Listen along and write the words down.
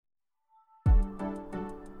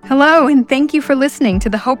Hello, and thank you for listening to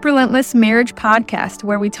the Hope Relentless Marriage Podcast,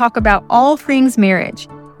 where we talk about all things marriage.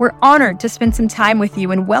 We're honored to spend some time with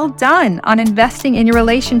you, and well done on investing in your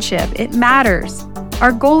relationship. It matters.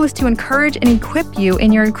 Our goal is to encourage and equip you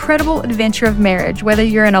in your incredible adventure of marriage, whether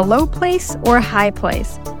you're in a low place or a high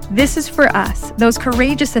place. This is for us, those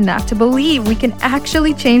courageous enough to believe we can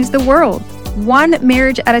actually change the world, one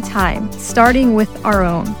marriage at a time, starting with our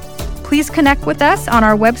own. Please connect with us on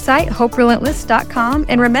our website, hoperelentless.com,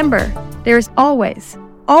 and remember, there is always,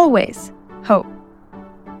 always hope.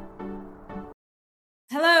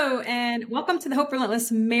 Hello, and welcome to the Hope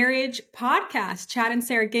Relentless Marriage Podcast. Chad and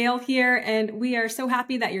Sarah Gale here, and we are so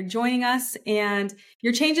happy that you're joining us and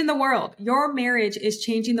you're changing the world. Your marriage is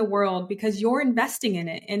changing the world because you're investing in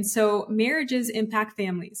it. And so marriages impact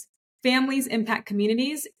families, families impact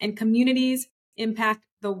communities, and communities impact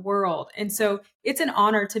the world. And so it's an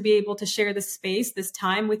honor to be able to share this space, this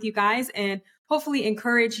time with you guys, and hopefully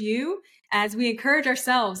encourage you as we encourage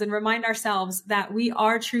ourselves and remind ourselves that we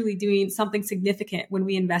are truly doing something significant when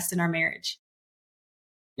we invest in our marriage.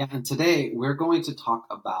 Yeah, and today we're going to talk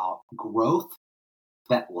about growth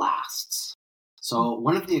that lasts. So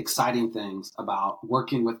one of the exciting things about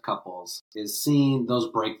working with couples is seeing those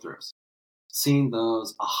breakthroughs, seeing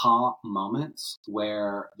those aha moments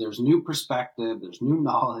where there's new perspective, there's new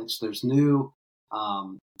knowledge, there's new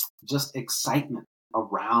just excitement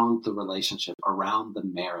around the relationship, around the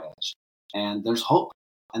marriage. And there's hope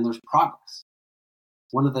and there's progress.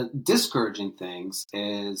 One of the discouraging things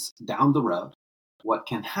is down the road, what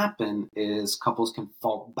can happen is couples can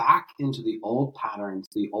fall back into the old patterns,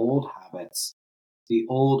 the old habits, the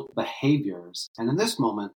old behaviors. And in this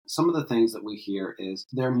moment, some of the things that we hear is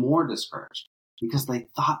they're more discouraged because they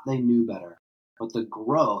thought they knew better, but the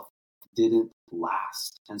growth didn't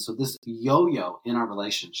last. And so this yo-yo in our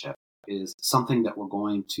relationship is something that we're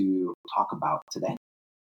going to talk about today.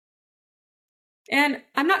 And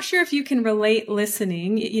I'm not sure if you can relate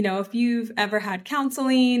listening, if you've ever had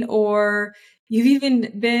counseling or you've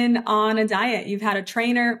even been on a diet, you've had a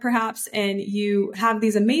trainer perhaps, and you have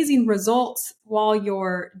these amazing results while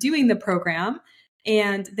you're doing the program.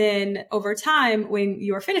 And then over time, when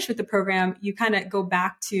you're finished with the program, you kind of go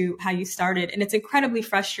back to how you started. And it's incredibly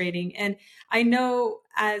frustrating. And I know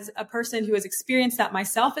as a person who has experienced that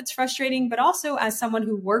myself, it's frustrating, but also as someone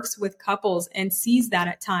who works with couples and sees that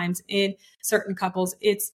at times in certain couples,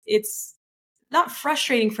 it's not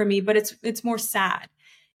frustrating for me, but it's more sad.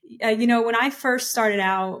 When I first started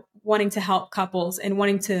out wanting to help couples and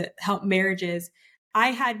wanting to help marriages,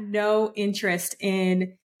 I had no interest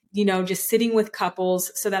in just sitting with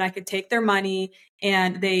couples so that I could take their money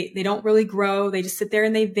and they don't really grow. They just sit there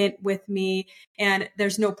and they vent with me and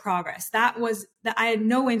there's no progress. I had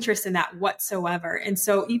no interest in that whatsoever. And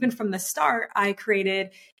so even from the start, I created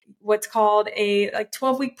what's called a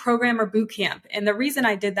 12-week program or boot camp. And the reason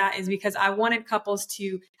I did that is because I wanted couples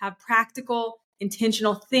to have practical,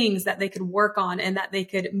 intentional things that they could work on and that they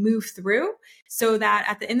could move through so that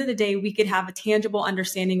at the end of the day, we could have a tangible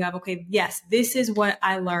understanding of, okay, yes, this is what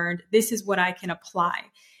I learned. This is what I can apply.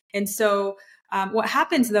 And so what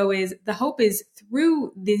happens though is the hope is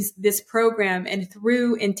through this program and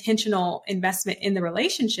through intentional investment in the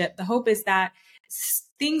relationship, the hope is that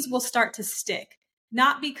things will start to stick,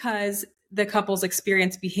 not because the couples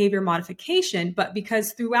experience behavior modification, but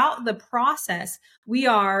because throughout the process, we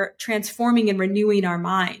are transforming and renewing our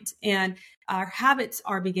mind and our habits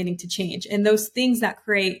are beginning to change. And those things that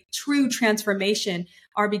create true transformation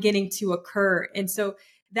are beginning to occur. And so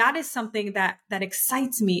that is something that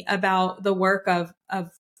excites me about the work of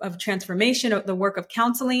transformation, the work of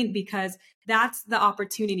counseling, because that's the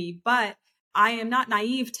opportunity. But I am not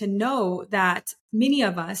naive to know that many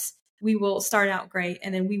of us, we will start out great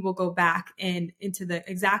and then we will go back and into the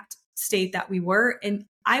exact state that we were. And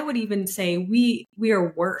I would even say we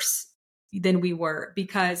are worse than we were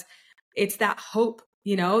because it's that hope,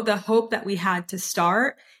 the hope that we had to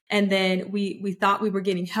start. And then we thought we were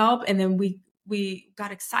getting help. And then we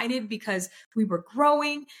got excited because we were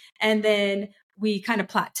growing. And then we kind of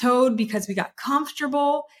plateaued because we got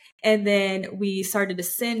comfortable. And then we started to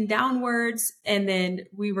sin downwards and then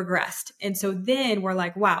we regressed. And so then we're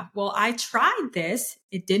like, wow, well, I tried this.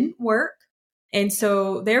 It didn't work. And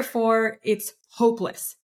so therefore it's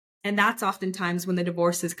hopeless. And that's oftentimes when the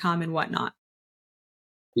divorces come and whatnot.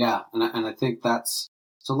 Yeah. And I think let's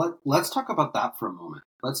talk about that for a moment.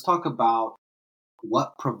 Let's talk about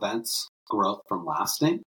what prevents growth from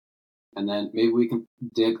lasting. And then maybe we can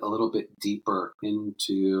dig a little bit deeper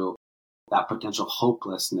into that potential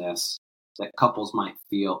hopelessness that couples might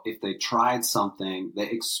feel if they tried something, they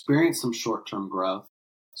experienced some short-term growth,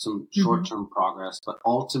 some short-term progress, but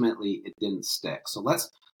ultimately it didn't stick. So let's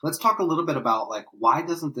let's talk a little bit about like, why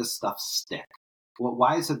doesn't this stuff stick? Well,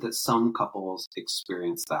 why is it that some couples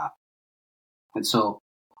experience that? And so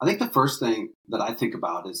I think the first thing that I think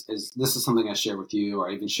about is this is something I share with you, or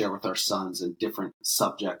I even share with our sons in different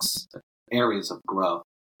subjects, areas of growth.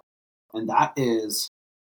 And that is,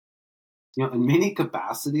 in many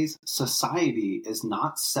capacities, society is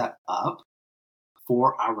not set up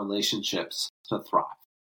for our relationships to thrive,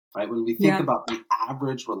 right? When we think about the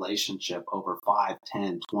average relationship over 5,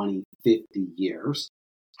 10, 20, 50 years,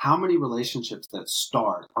 how many relationships that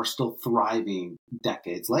start are still thriving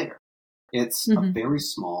decades later? It's a very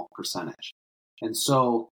small percentage. And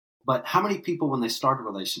so, but how many people, when they start a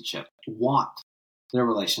relationship, want their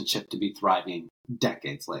relationship to be thriving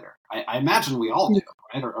decades later? I imagine we all do,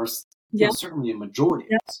 right? Or certainly a majority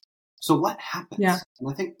of us. So what happens? And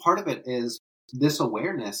I think part of it is this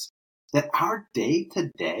awareness that our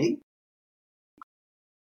day-to-day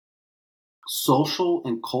social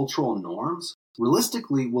and cultural norms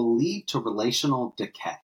realistically will lead to relational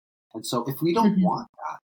decay. And so if we don't want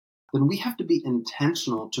that, then we have to be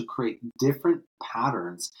intentional to create different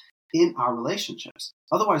patterns in our relationships.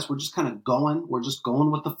 Otherwise, we're just going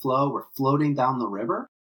with the flow. We're floating down the river,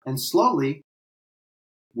 and slowly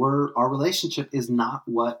our relationship is not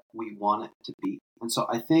what we want it to be. And so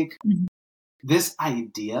I think this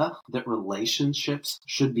idea that relationships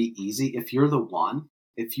should be easy, if you're the one,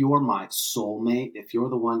 if you're my soulmate, if you're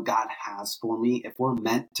the one God has for me, if we're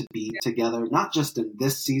meant to be together, not just in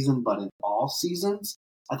this season, but in all seasons,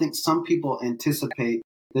 I think some people anticipate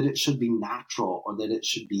that it should be natural or that it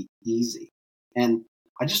should be easy. And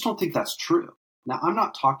I just don't think that's true. Now, I'm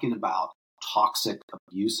not talking about toxic,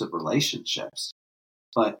 abusive relationships,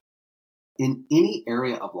 but in any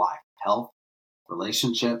area of life, health,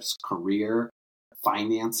 relationships, career,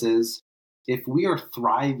 finances, if we are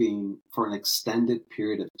thriving for an extended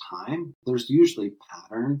period of time, there's usually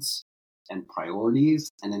patterns and priorities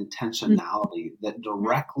and intentionality that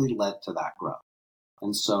directly led to that growth.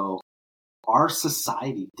 And so our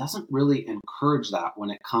society doesn't really encourage that when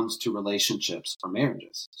it comes to relationships or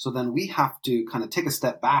marriages. So then we have to kind of take a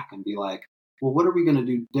step back and be like, well, what are we going to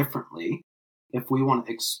do differently if we want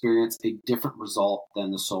to experience a different result than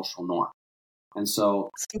the social norm? And so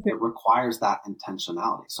it requires that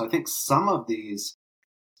intentionality. So I think some of these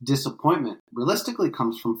disappointment realistically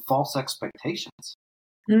comes from false expectations.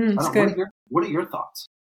 What are your thoughts?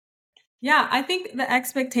 Yeah, I think the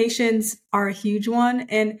expectations are a huge one.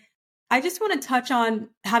 And I just want to touch on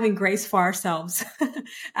having grace for ourselves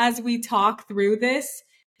as we talk through this,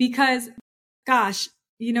 because gosh,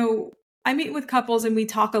 I meet with couples and we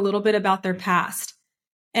talk a little bit about their past.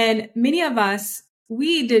 And many of us,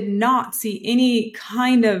 we did not see any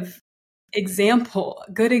kind of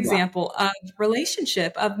good example of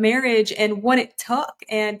relationship, of marriage, and what it took,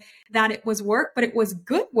 and that it was work, but it was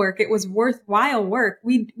good work. It was worthwhile work.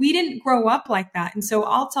 We didn't grow up like that. And so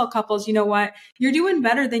I'll tell couples, you know what? You're doing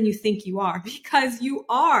better than you think you are, because you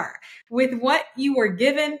are with what you were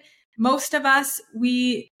given. Most of us,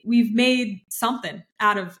 we've made something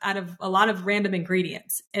out of a lot of random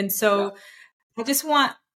ingredients. And so I just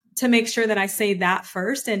want to make sure that I say that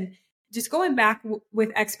first. And just going back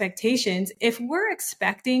with expectations, if we're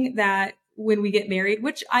expecting that when we get married,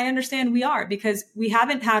 which I understand we are, because we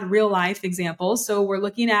haven't had real life examples. So we're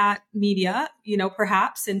looking at media,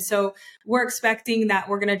 perhaps. And so we're expecting that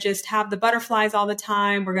we're going to just have the butterflies all the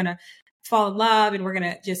time. We're going to fall in love and we're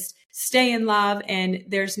going to just stay in love. And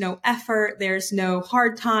there's no effort. There's no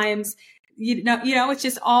hard times. It's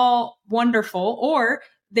just all wonderful. Or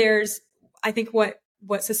I think what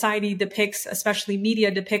society depicts, especially media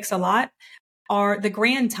depicts a lot, are the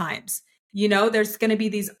grand times. There's going to be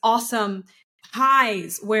these awesome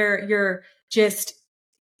highs where you're just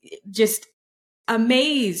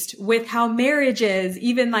amazed with how marriage is,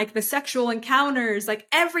 even like the sexual encounters, like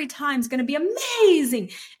every time's going to be amazing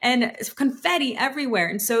and confetti everywhere.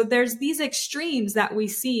 And so there's these extremes that we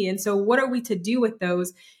see. And so what are we to do with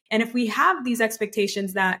those? And if we have these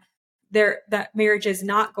expectations that marriage is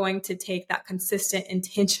not going to take that consistent,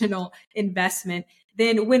 intentional investment,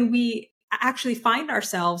 then when we actually find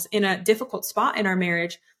ourselves in a difficult spot in our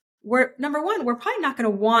marriage, number one, we're probably not going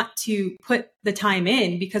to want to put the time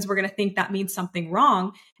in because we're going to think that means something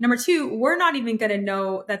wrong. Number two, we're not even going to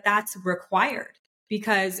know that that's required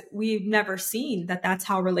because we've never seen that that's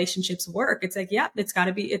how relationships work. It's like,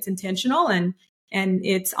 it's intentional and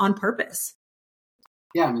it's on purpose.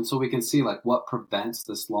 Yeah, so we can see like what prevents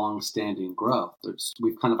this long-standing growth.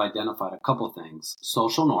 We've kind of identified a couple things.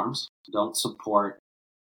 Social norms don't support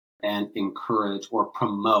and encourage or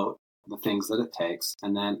promote the things that it takes,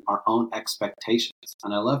 and then our own expectations.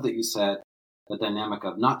 And I love that you said the dynamic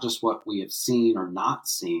of not just what we have seen or not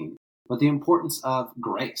seen, but the importance of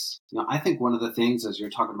grace. I think one of the things as you're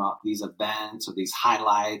talking about these events or these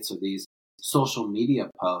highlights or these social media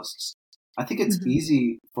posts, I think it's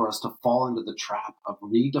easy for us to fall into the trap of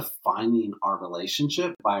redefining our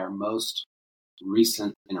relationship by our most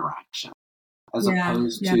recent interaction, as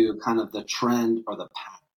opposed to kind of the trend or the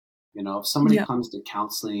pattern. If somebody comes to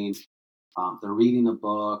counseling, they're reading a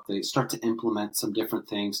book, they start to implement some different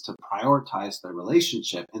things to prioritize their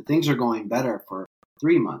relationship, and things are going better for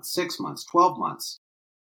 3 months, 6 months, 12 months.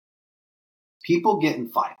 People get in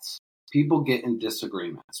fights. People get in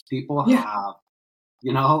disagreements. People have,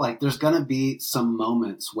 there's going to be some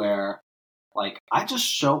moments where, I just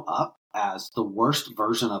show up as the worst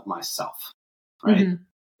version of myself, right?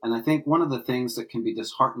 And I think one of the things that can be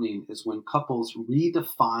disheartening is when couples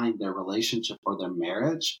redefine their relationship or their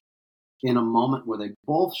marriage in a moment where they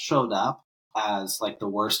both showed up as the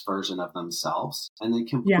worst version of themselves, and they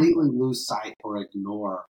completely lose sight or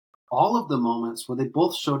ignore all of the moments where they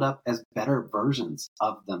both showed up as better versions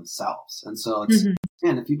of themselves. And so it's,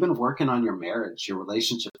 man, if you've been working on your marriage, your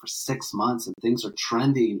relationship for 6 months and things are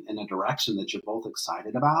trending in a direction that you're both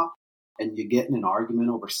excited about, and you get in an argument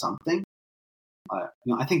over something,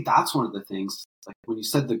 I think that's one of the things, when you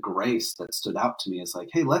said the grace that stood out to me is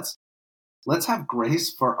hey, let's have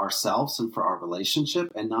grace for ourselves and for our relationship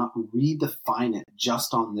and not redefine it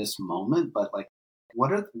just on this moment, but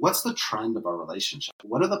what's the trend of our relationship?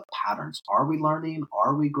 What are the patterns? Are we learning?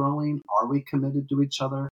 Are we growing? Are we committed to each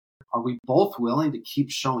other? Are we both willing to keep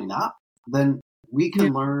showing up? Then we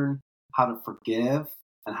can learn how to forgive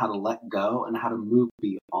and how to let go and how to move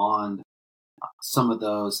beyond some of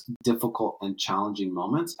those difficult and challenging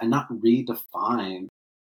moments and not redefine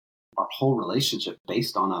our whole relationship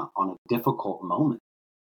based on a difficult moment.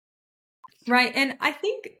 Right. And I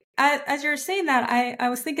think as you're saying that, I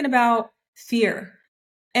was thinking about fear.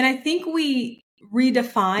 And I think we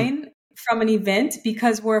redefine from an event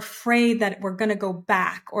because we're afraid that we're going to go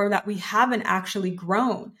back or that we haven't actually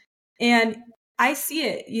grown. And I see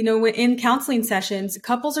it, in counseling sessions,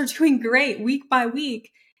 couples are doing great week by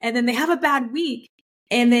week, and then they have a bad week.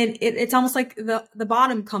 And then it's almost like the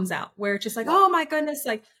bottom comes out where it's just oh my goodness,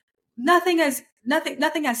 nothing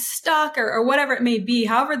has stuck or whatever it may be.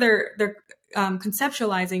 However, they're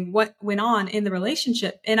conceptualizing what went on in the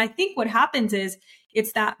relationship. And I think what happens is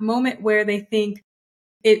it's that moment where they think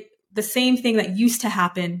the same thing that used to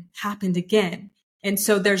happen happened again. And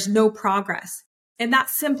so there's no progress. And that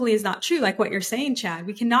simply is not true. Like what you're saying, Chad,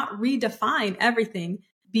 we cannot redefine everything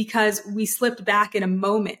because we slipped back in a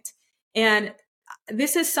moment. And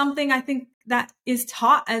this is something I think that is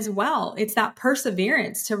taught as well. It's that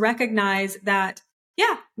perseverance to recognize that,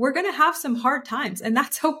 we're going to have some hard times, and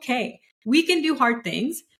that's okay. We can do hard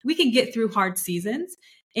things. We can get through hard seasons.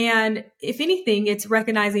 And if anything, it's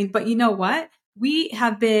recognizing, but you know what? We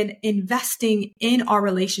have been investing in our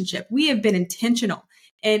relationship. We have been intentional.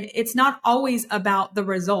 And it's not always about the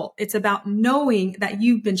result. It's about knowing that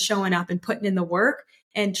you've been showing up and putting in the work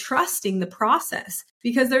and trusting the process,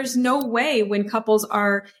 because there's no way when couples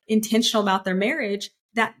are intentional about their marriage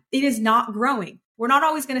that it is not growing. We're not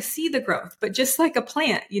always going to see the growth, but just like a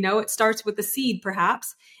plant, it starts with the seed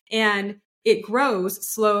perhaps, and it grows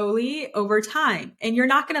slowly over time. And you're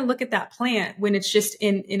not going to look at that plant when it's just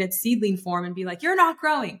in its seedling form and be like, you're not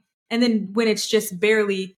growing. And then when it's just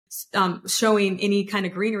barely showing any kind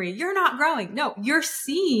of greenery, you're not growing. No, you're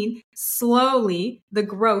seeing slowly the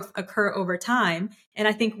growth occur over time. And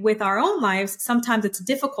I think with our own lives, sometimes it's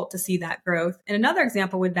difficult to see that growth. And another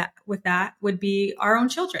example with that would be our own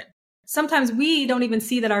children. Sometimes we don't even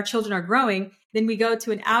see that our children are growing. Then we go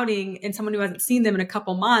to an outing and someone who hasn't seen them in a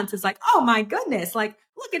couple months is like, oh my goodness, look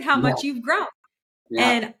at how much you've grown. Yeah.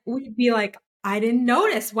 And we'd be like, I didn't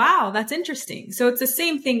notice. Wow, that's interesting. So it's the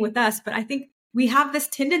same thing with us. But I think we have this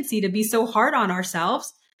tendency to be so hard on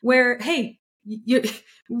ourselves where, hey,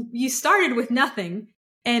 you started with nothing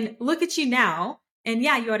and look at you now. And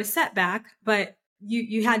yeah, you had a setback, but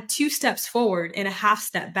you had 2 steps forward and a half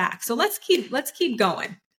step back. So let's keep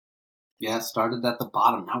going. Yeah, started at the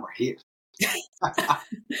bottom. Now we're here.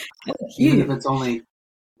 Even if it's only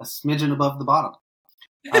a smidgen above the bottom.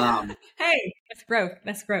 Hey, that's growth.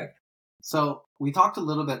 That's growth. So we talked a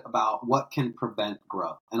little bit about what can prevent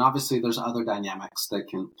growth. And obviously there's other dynamics that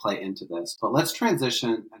can play into this. But let's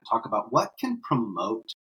transition and talk about what can promote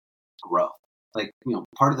growth.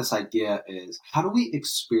 Part of this idea is how do we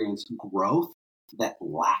experience growth that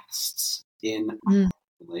lasts in a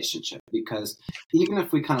relationship? Because even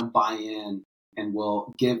if we kind of buy in and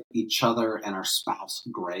we'll give each other and our spouse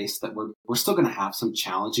grace that we're still going to have some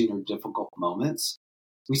challenging or difficult moments,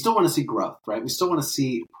 we still want to see growth, right? We still want to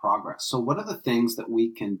see progress. So what are the things that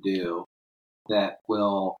we can do that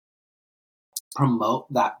will promote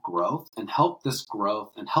that growth and help this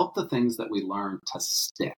growth and help the things that we learn to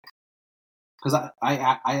stick? Because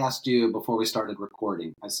I asked you before we started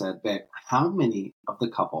recording, I said, babe, how many of the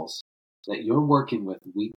couples that you're working with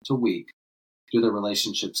week to week do their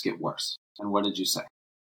relationships get worse? And what did you say?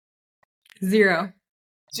 0.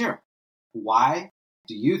 0. Why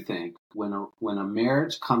do you think when a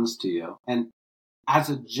marriage comes to you, and as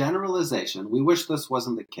a generalization, we wish this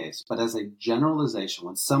wasn't the case, but as a generalization,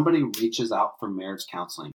 when somebody reaches out for marriage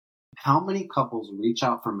counseling, how many couples reach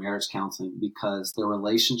out for marriage counseling because their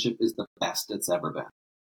relationship is the best it's ever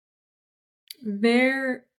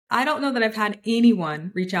been? I don't know that I've had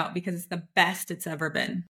anyone reach out because it's the best it's ever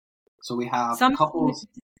been. So we have Some couples.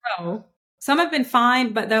 Some have been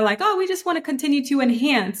fine, but they're like, oh, we just want to continue to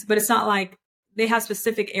enhance. But it's not like they have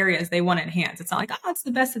specific areas they want to enhance. It's not like, oh, it's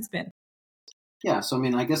the best it's been. Yeah. So, I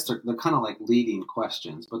mean, I guess they're kind of like leading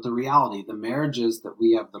questions. But the reality, the marriages that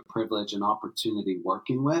we have the privilege and opportunity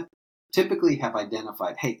working with typically have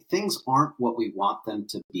identified, hey, things aren't what we want them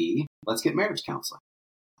to be. Let's get marriage counseling.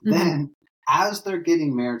 Mm-hmm. Then, as they're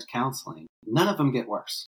getting marriage counseling, none of them get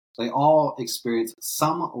worse. They all experience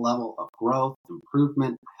some level of growth,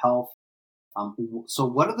 improvement, health. So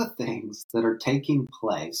what are the things that are taking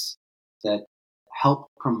place that help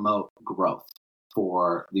promote growth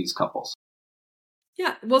for these couples?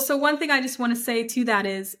 Yeah. Well, so one thing I just want to say to that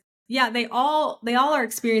is, yeah, they all are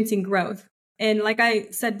experiencing growth. And like I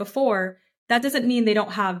said before, that doesn't mean they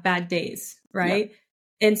don't have bad days, right? Yeah.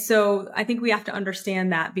 And so I think we have to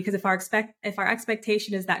understand that, because if our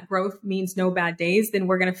expectation is that growth means no bad days, then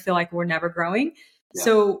we're going to feel like we're never growing. Yeah.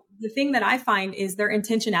 So the thing that I find is their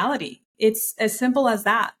intentionality. It's as simple as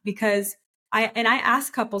that, because I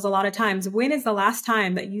ask couples a lot of times, when is the last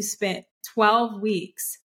time that you spent 12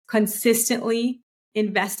 weeks consistently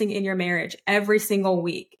investing in your marriage every single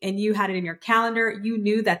week, and you had it in your calendar? You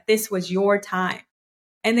knew that this was your time.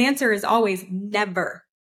 And the answer is always never,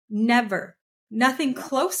 never. Nothing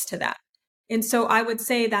close to that. And so I would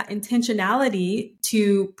say that intentionality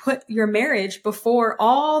to put your marriage before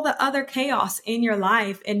all the other chaos in your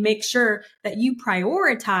life and make sure that you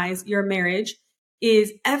prioritize your marriage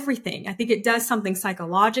is everything. I think it does something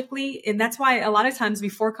psychologically. And that's why a lot of times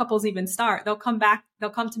before couples even start, they'll come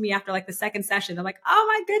to me after like the second session. They're like, oh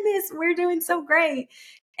my goodness, we're doing so great.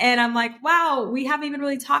 And I'm like, wow, we haven't even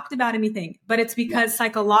really talked about anything. But it's because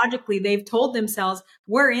psychologically they've told themselves,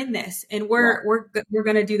 we're in this, and we're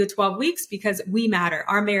going to do the 12 weeks because we matter.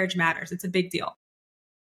 Our marriage matters. It's a big deal.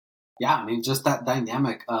 Yeah. I mean, just that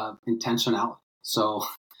dynamic of intentionality. So,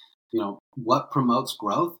 what promotes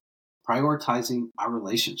growth? Prioritizing our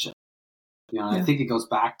relationship. I think it goes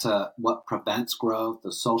back to what prevents growth,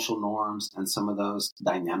 the social norms, and some of those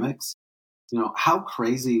dynamics. How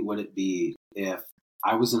crazy would it be if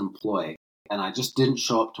I was an employee and I just didn't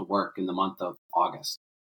show up to work in the month of August?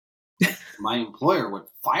 My employer would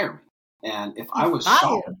fire me. And if I was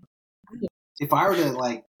shocked, if I were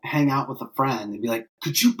to hang out with a friend and be like,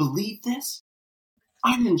 could you believe this?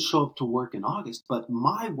 I didn't show up to work in August, but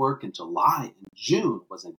my work in July and June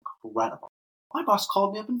was incredible. My boss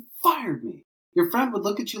called me up and fired me. Your friend would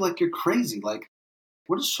look at you like you're crazy. Like,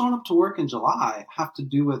 what does showing up to work in July have to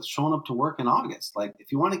do with showing up to work in August? Like,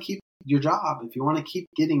 if you want to keep your job, if you want to keep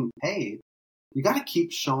getting paid, you got to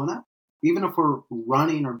keep showing up, even if we're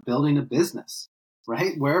running or building a business,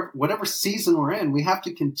 right? Whatever season we're in, we have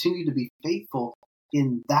to continue to be faithful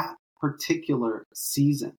in that particular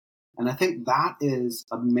season. And I think that is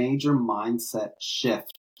a major mindset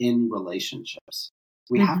shift in relationships.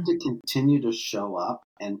 We have to continue to show up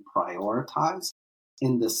and prioritize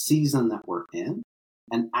in the season that we're in.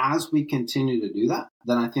 And as we continue to do that,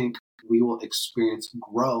 then I think we will experience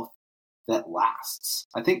growth that lasts.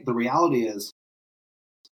 I think the reality is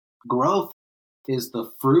growth is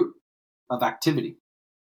the fruit of activity.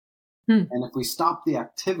 And if we stop the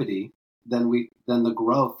activity, then the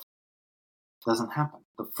growth doesn't happen.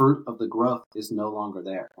 The fruit of the growth is no longer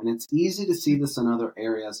there. And it's easy to see this in other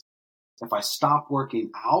areas. If I stop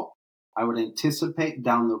working out, I would anticipate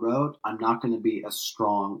down the road, I'm not going to be as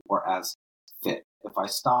strong or as fit. If I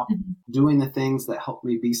stop doing the things that help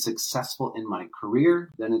me be successful in my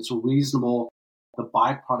career, then it's reasonable. The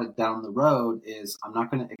byproduct down the road is I'm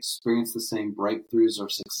not going to experience the same breakthroughs or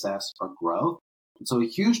success or growth. And so a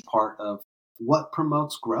huge part of what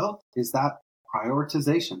promotes growth is that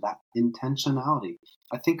prioritization, that intentionality.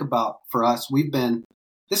 I think about, for us,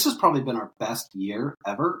 this has probably been our best year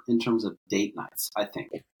ever in terms of date nights, I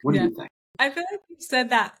think. What do you think? I feel like you said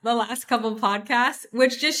that the last couple of podcasts,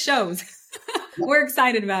 which just shows we're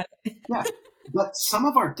excited about it. Yeah. But some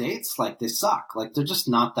of our dates, like, they suck. Like, they're just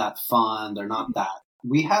not that fun. They're not that.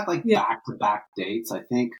 We had like Yeah. back-to-back dates. I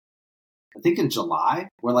think in July,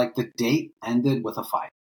 where like the date ended with a fight,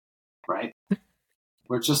 right?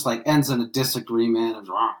 Where it just like ends in a disagreement, and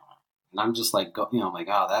I'm just like, like,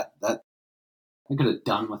 oh, that I could have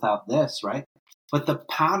done without this, right? But the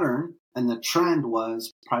pattern and the trend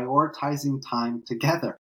was prioritizing time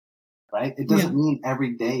together, right? It doesn't mean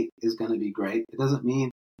every date is going to be great. It doesn't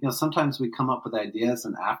mean, sometimes we come up with ideas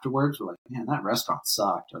and afterwards we're like, man, that restaurant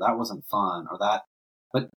sucked, or that wasn't fun, or that,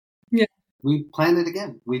 but Yeah. we plan it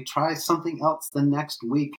again. We try something else the next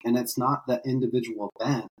week, and it's not the individual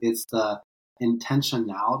event. It's the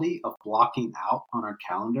intentionality of blocking out on our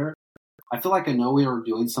calendar. I feel like I know we are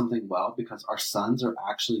doing something well because our sons are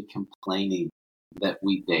actually complaining that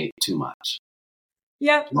we date too much.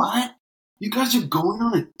 Yeah. What? You guys are going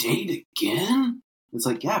on a date again? It's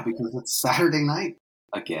like, yeah, because it's Saturday night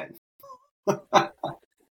again. I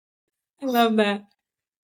love that.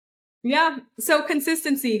 Yeah. So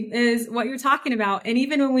consistency is what you're talking about. And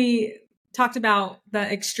even when we talked about the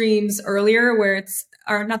extremes earlier, where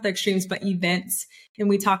or not the extremes, but events, and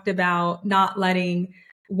we talked about not letting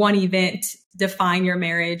one event define your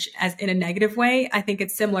marriage as in a negative way. I think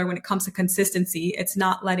it's similar when it comes to consistency. It's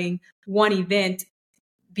not letting one event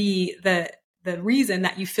be the reason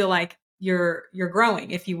that you feel like you're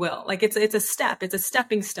growing, if you will. Like it's a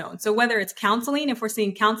stepping stone. So whether it's counseling, if we're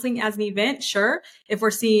seeing counseling as an event, sure. If we're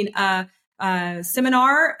seeing a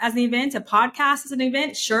seminar as an event, a podcast as an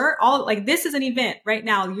event, sure. All like this is an event right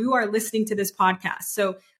now. You are listening to this podcast.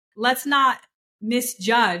 So let's not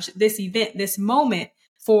misjudge this event, this moment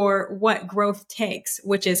for what growth takes,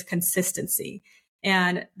 which is consistency.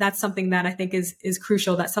 And that's something that I think is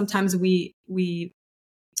crucial, that sometimes we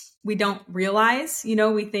don't realize.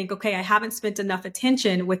 We think, okay, I haven't spent enough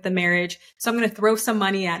attention with the marriage, so I'm going to throw some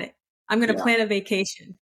money at it. I'm going to plan a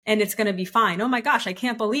vacation and it's going to be fine. Oh my gosh, I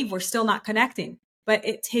can't believe we're still not connecting. But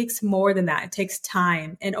it takes more than that. It takes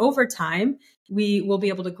time. And over time, we will be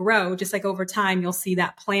able to grow. Just like over time, you'll see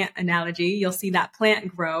that plant analogy. You'll see that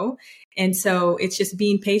plant grow. And so it's just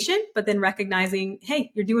being patient, but then recognizing,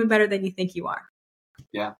 hey, you're doing better than you think you are.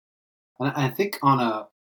 Yeah. And I think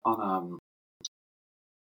on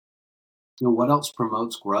what else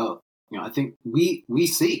promotes growth? I think we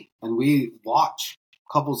see and we watch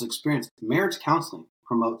couples experience. Marriage counseling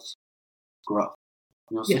promotes growth.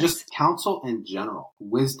 So just counsel in general,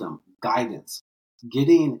 wisdom, guidance,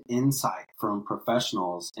 getting insight from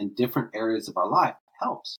professionals in different areas of our life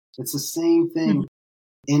helps. It's the same thing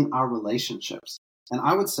in our relationships. And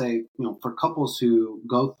I would say, for couples who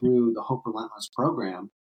go through the Hope Relentless program,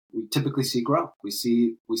 we typically see growth. We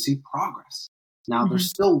see progress. Now, there's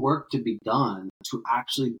still work to be done to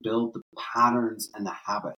actually build the patterns and the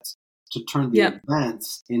habits to turn the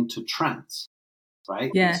events into trends,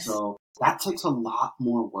 right? Yes. And so that takes a lot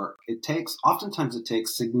more work. Oftentimes it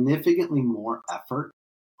takes significantly more effort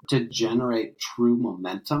to generate true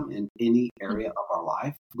momentum in any area of our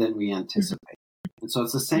life than we anticipate. And so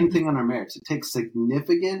it's the same thing in our marriage. It takes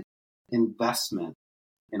significant investment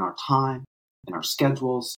in our time, in our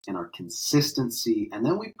schedules, in our consistency. And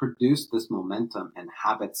then we produce this momentum and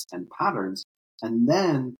habits and patterns. And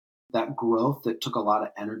then that growth that took a lot of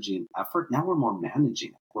energy and effort, now we're more managing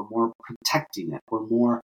it. We're more protecting it. We're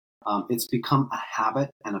more, it's become a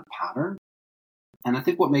habit and a pattern. And I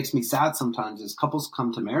think what makes me sad sometimes is couples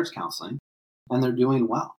come to marriage counseling and they're doing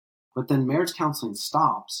well. But then marriage counseling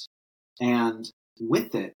stops, and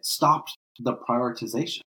with it stopped the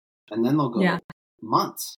prioritization. And then they'll go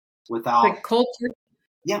months without like culture.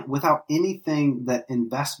 Yeah, without anything that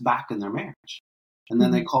invests back in their marriage. And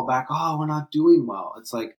then they call back, oh, we're not doing well.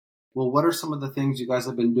 It's like, well, what are some of the things you guys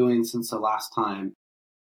have been doing since the last time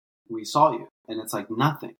we saw you? And it's like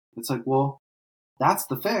nothing. It's like, well, that's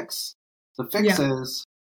the fix. The fix is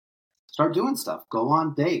start doing stuff, go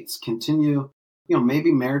on dates, continue.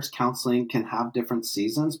 Maybe marriage counseling can have different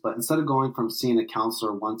seasons, but instead of going from seeing a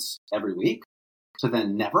counselor once every week to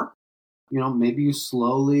then never, maybe you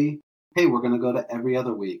slowly, hey, we're going to go to every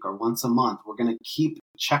other week or once a month. We're going to keep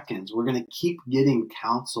check-ins. We're going to keep getting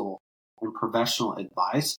counsel and professional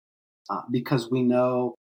advice because we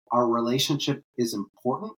know our relationship is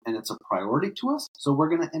important and it's a priority to us. So we're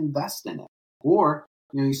going to invest in it. Or,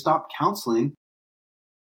 you stop counseling.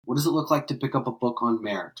 What does it look like to pick up a book on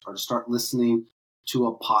marriage or to start listening to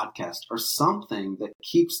a podcast or something that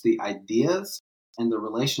keeps the ideas and the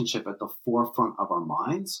relationship at the forefront of our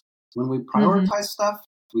minds? When we prioritize stuff,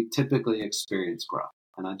 we typically experience growth.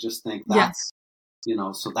 And I just think that's,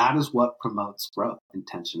 so that is what promotes growth: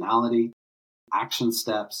 intentionality, action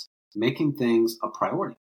steps, making things a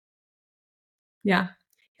priority. Yeah.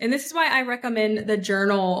 And this is why I recommend the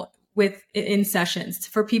journal in sessions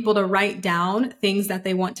for people to write down things that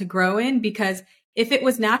they want to grow in, because if it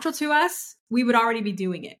was natural to us, we would already be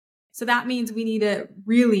doing it. So that means we need to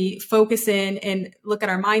really focus in and look at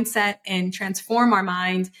our mindset and transform our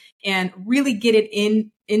mind and really get it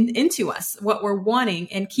into us, what we're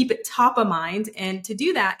wanting, and keep it top of mind. And to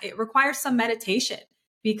do that, it requires some meditation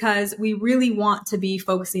because we really want to be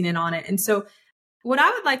focusing in on it. And so what I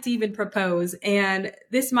would like to even propose, and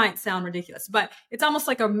this might sound ridiculous, but it's almost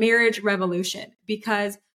like a marriage revolution,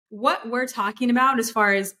 because what we're talking about as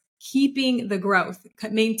far as keeping the growth,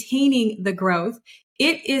 maintaining the growth,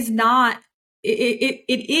 it is not,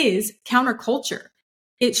 it is counterculture.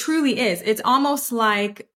 It truly is. It's almost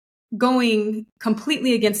like going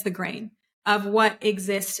completely against the grain of what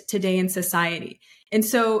exists today in society. And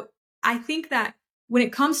so I think that when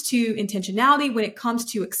it comes to intentionality, when it comes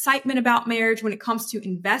to excitement about marriage, when it comes to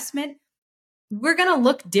investment, we're going to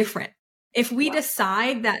look different. If we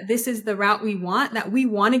decide that this is the route we want, that we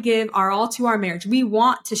want to give our all to our marriage, we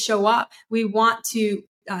want to show up, we want to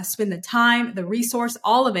spend the time, the resource,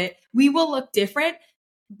 all of it, we will look different.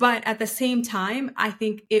 But at the same time, I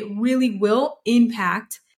think it really will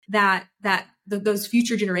impact those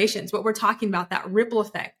future generations, what we're talking about, that ripple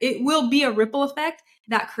effect. It will be a ripple effect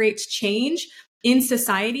that creates change in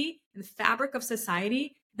society, the fabric of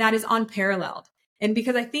society, that is unparalleled. And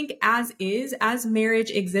because I think as marriage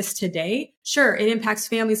exists today, sure, it impacts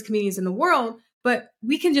families, communities in the world, but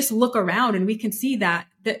we can just look around and we can see that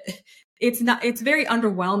it's very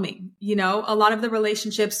underwhelming. You know, a lot of the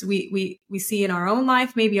relationships we see in our own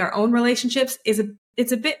life, maybe our own relationships,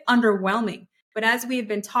 it's a bit underwhelming. But as we have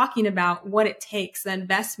been talking about what it takes, the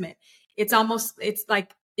investment, it's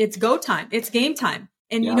like it's go time, it's game time.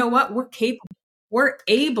 And you know what? We're capable. We're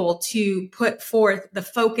able to put forth the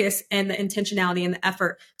focus and the intentionality and the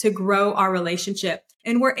effort to grow our relationship.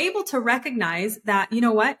 And we're able to recognize that, you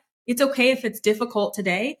know what? It's okay if it's difficult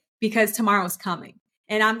today because tomorrow's coming.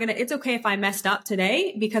 And it's okay if I messed up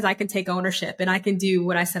today because I can take ownership and I can do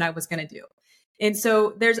what I said I was going to do. And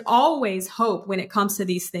so there's always hope when it comes to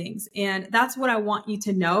these things. And that's what I want you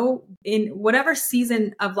to know in whatever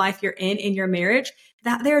season of life you're in your marriage,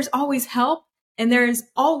 that there's always help and there is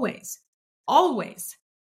always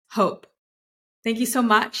hope. Thank you so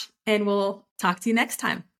much. And we'll talk to you next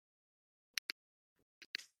time.